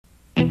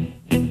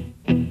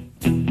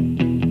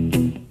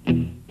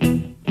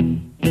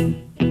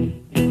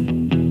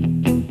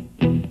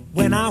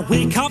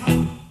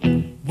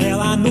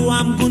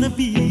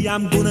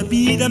I'm gonna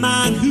be the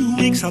man who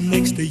wakes up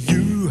next to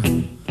you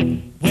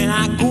when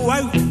I go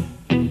out.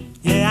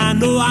 Yeah, I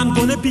know I'm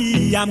gonna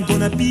be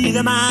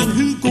the man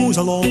who goes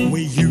along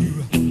with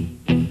you.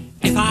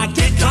 If I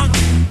get drunk,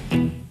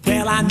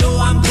 well, I know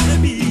I'm gonna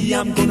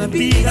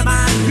be the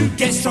man who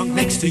gets drunk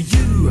next to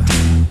you.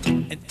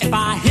 And if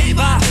I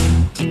haver,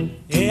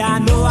 yeah, I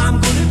know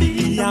I'm gonna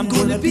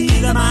be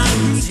the man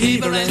who's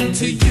havering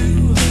to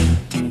you.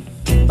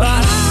 But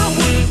I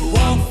would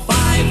walk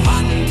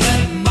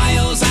 500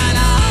 miles and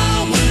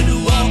I would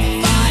walk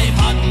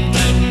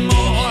 500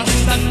 more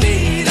to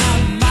be the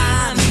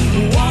man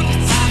who walked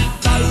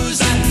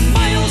 1,000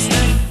 miles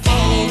to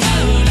fall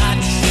down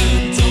at your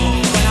door.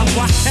 When I'm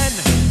working,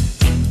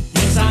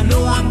 yes, I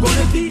know I'm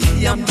gonna be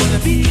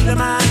the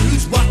man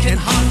who's working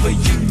hard for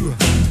you.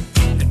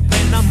 And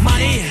when the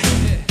money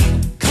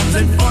comes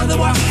in for the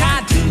work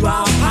I do,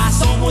 I'll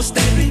pass almost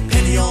every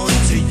penny on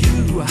to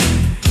you.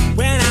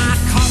 When I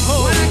come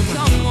home,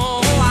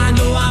 oh, I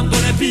know I'm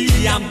gonna be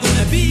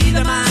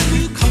the man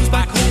who comes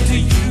back home to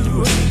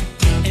you.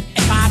 And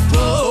if I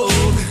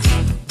broke,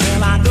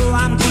 well, I know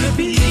I'm gonna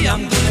be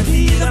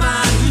the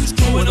man who's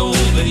going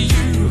over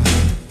you.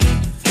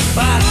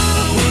 But I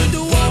would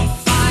walk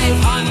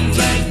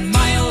 500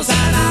 miles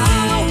and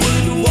I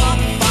would walk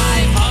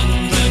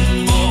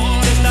 500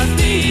 more just to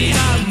be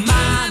the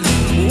man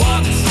who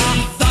walks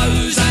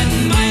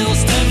 1,000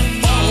 miles to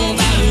fall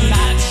down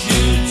at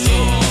your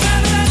door.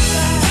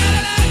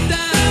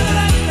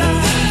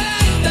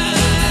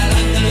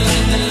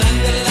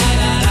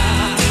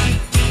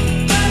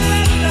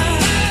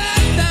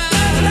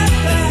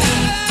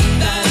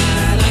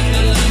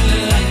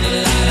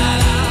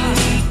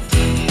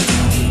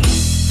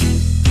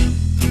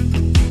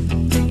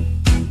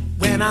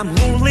 When I'm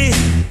lonely,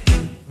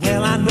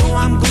 well, I know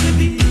I'm gonna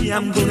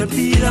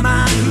be the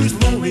man who's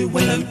lonely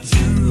without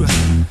you.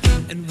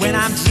 And when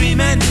I'm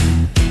dreaming,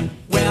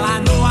 well, I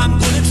know I'm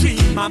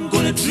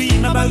gonna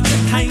dream about the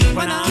time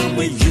when I'm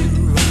with you.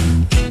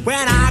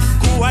 When I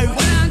go out,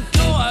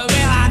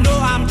 well, I know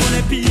I'm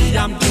gonna be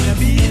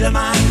the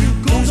man who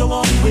goes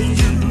along with you.